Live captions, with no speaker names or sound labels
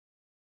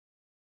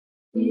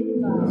Welcome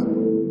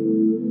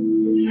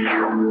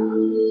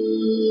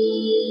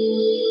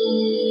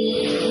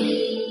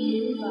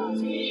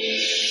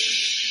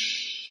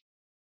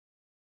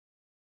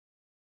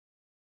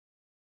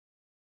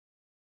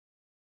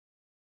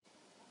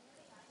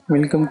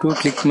to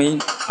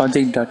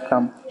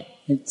clickmailproject.com.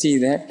 Let's see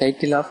the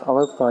title of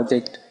our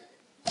project.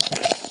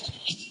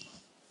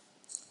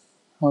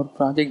 Our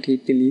project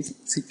title is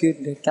Secure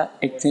Data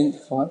Exchange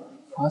for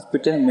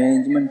Hospital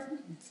Management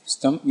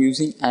System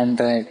using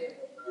Android.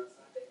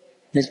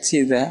 Let's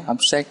see the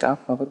abstract of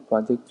our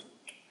project.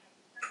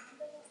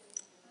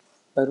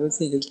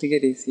 Privacy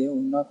healthcare is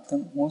one of the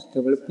most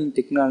developing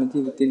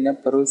technology within a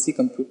privacy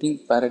computing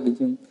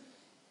paradigm.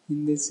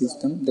 In this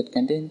system that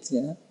contains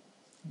a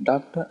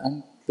doctor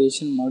and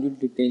patient module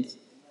details.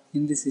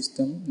 In this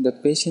system, the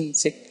patient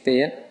check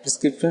their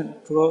prescription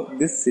through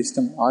this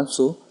system.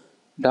 Also,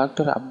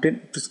 doctor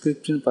update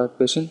prescription for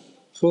patient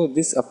through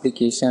this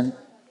application.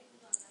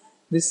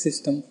 This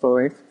system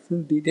provides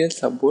full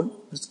details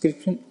about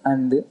prescription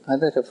and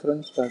other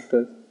reference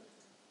doctors.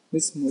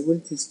 This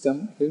mobile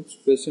system helps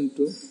patient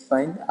to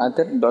find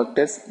other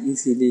doctors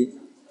easily.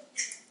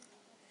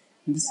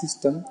 This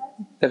system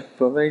that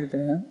provides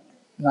the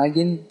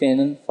login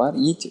panel for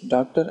each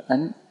doctor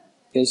and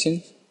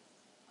patient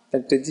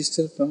that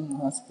register from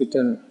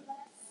hospital.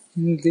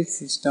 In this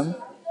system,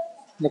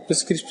 the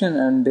prescription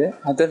and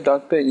other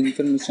doctor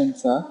information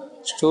are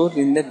stored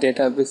in the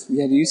database.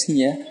 We are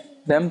using a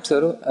RAM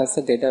server as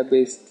a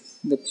database.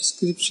 The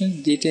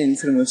prescription data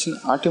information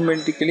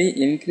automatically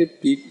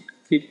encrypted.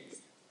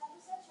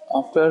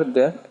 After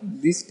that,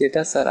 these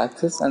data are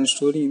accessed and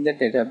stored in the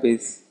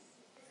database.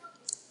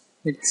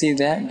 Let's see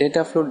the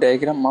data flow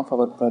diagram of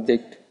our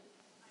project.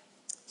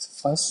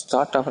 First,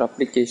 start our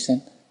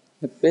application.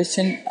 The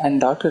patient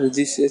and doctor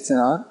registration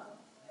are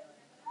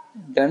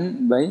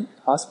done by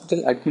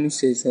hospital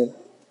administrator.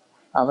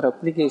 Our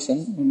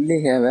application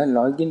only have a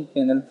login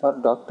panel for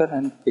doctor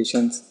and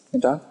patients. The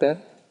doctor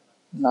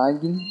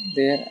login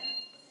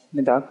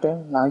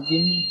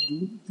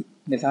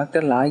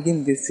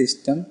this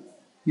system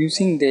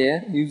using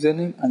their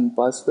username and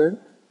password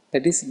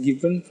that is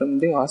given from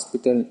the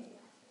hospital.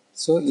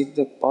 So if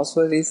the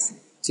password is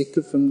checked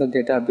from the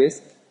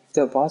database, if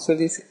the password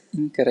is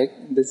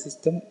incorrect, the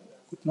system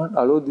could not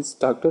allow this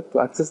doctor to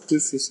access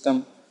this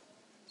system.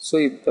 So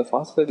if the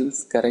password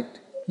is correct,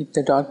 if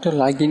the doctor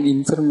login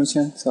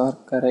information are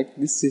correct,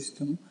 this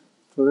system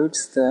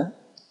provides the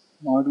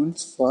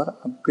modules for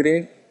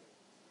upgrade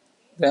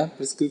the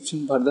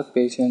prescription for the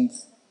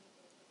patients.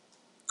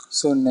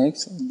 So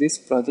next, this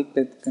project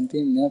that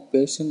contains a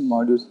patient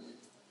modules.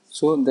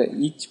 So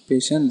each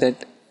patient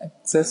that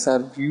access or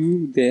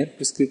view their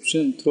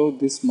prescription through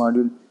this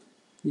module.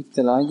 If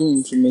the login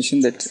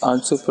information that is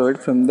also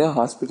provided from the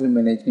hospital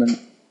management.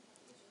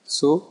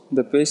 So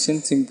the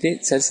patient simply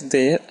search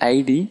their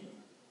ID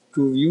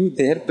to view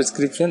their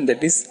prescription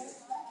that is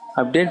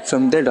updated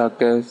from the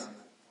doctors.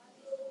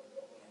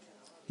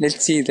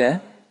 Let's see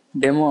the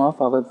demo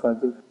of our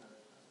project.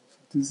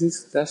 This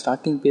is the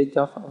starting page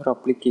of our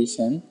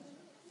application.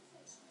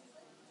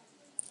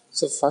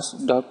 So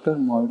first doctor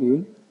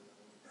module,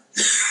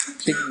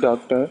 click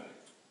doctor.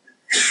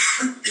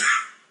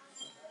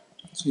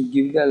 So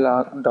give the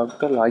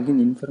doctor login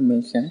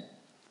information.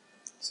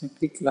 So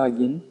click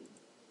login.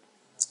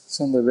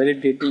 So the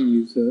validating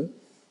user,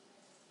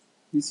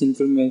 this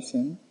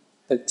information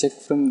that check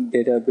from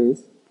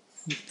database.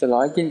 If the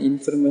login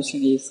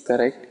information is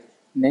correct,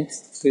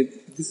 next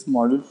these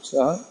modules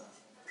are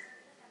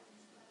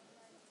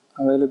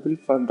available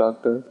for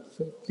doctor.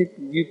 So click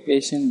view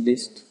patient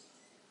list.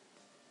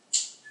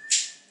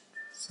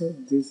 So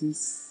this is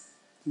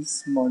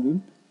this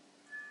module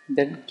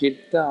that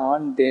get the all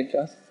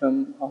data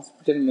from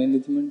hospital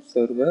management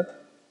server,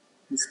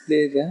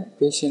 display the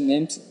patient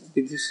names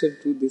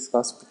registered to this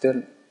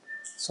hospital.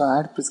 So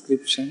add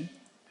prescription.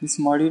 This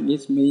module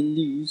is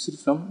mainly used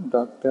from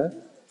doctor.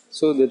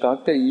 So the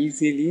doctor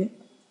easily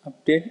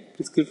update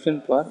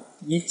prescription for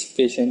each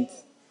patient.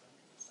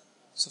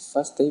 So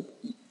first type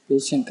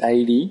patient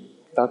ID,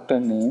 doctor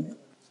name,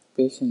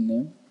 patient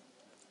name,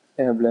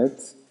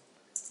 tablets,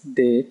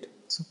 date.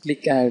 So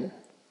click add.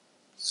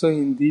 So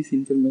in this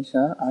information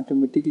are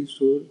automatically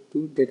stored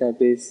to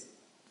database.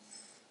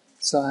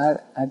 So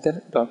add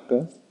other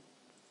doctors.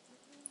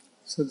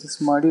 So this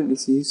module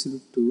is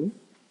used to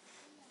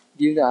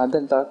give the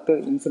other doctor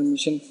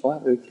information for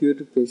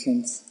required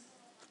patients.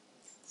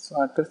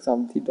 So address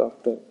of the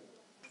doctor.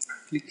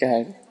 Click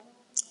add.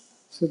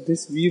 So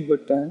this view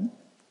button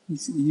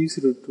is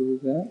used to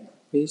the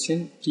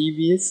patient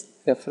previous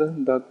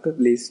reference doctor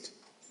list.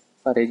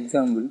 For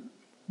example,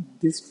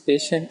 this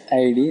patient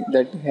ID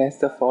that has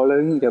the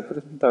following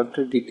reference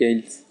doctor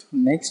details. So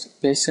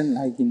next, patient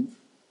login.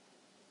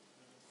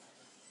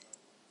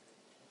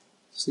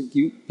 So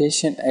give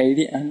patient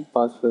ID and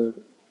password.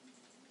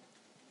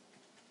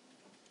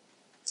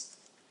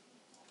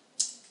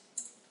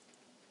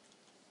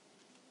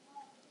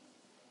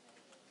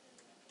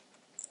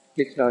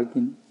 Click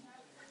login.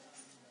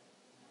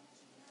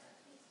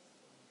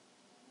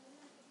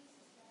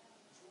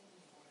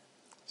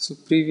 So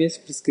previous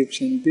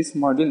prescription, this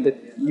module that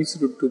used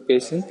to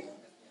patient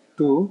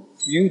to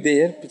view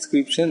their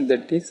prescription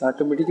that is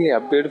automatically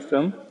updated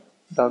from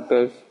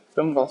doctors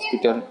from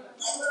hospital.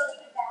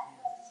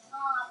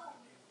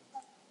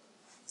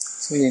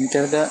 So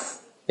enter the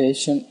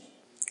patient.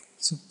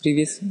 So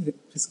previous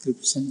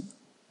prescription.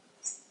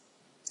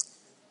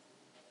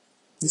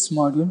 This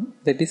module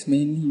that is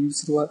mainly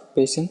used for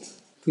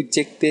patients to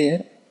check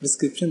their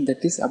prescription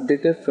that is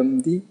updated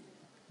from the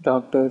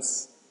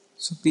doctors.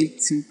 So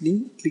please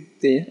simply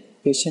click their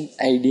patient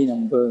ID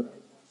number.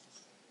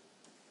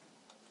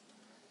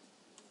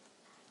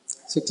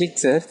 So click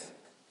search.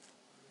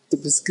 The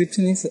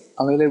prescription is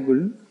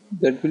available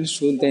that will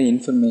show the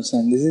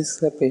information. This is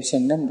the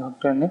patient name,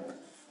 doctor name.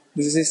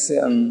 This is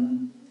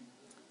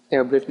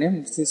tablet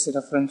name. This is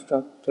reference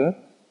doctor.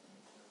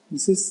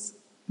 This is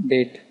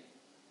date.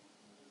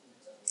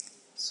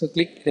 So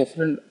click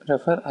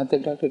refer other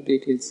doctor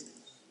details.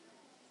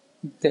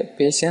 The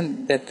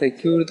patient that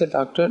required the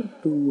doctor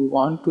to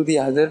want to the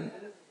other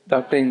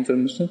doctor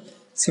information,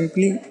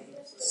 simply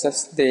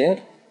search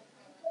their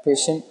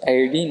patient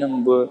ID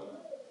number.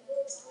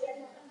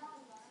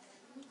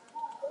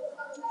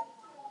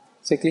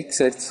 So click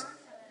search.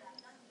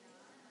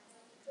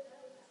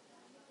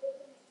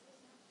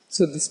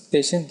 So this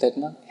patient does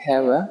not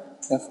have a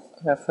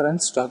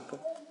reference doctor.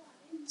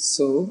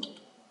 So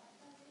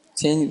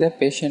change the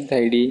patient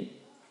ID.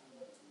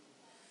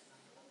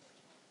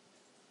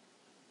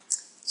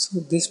 So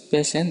this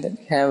patient that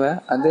have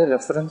a other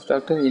reference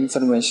doctor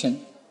information.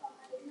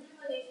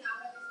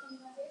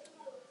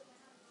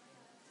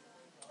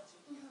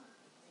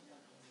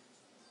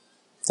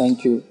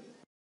 Thank you.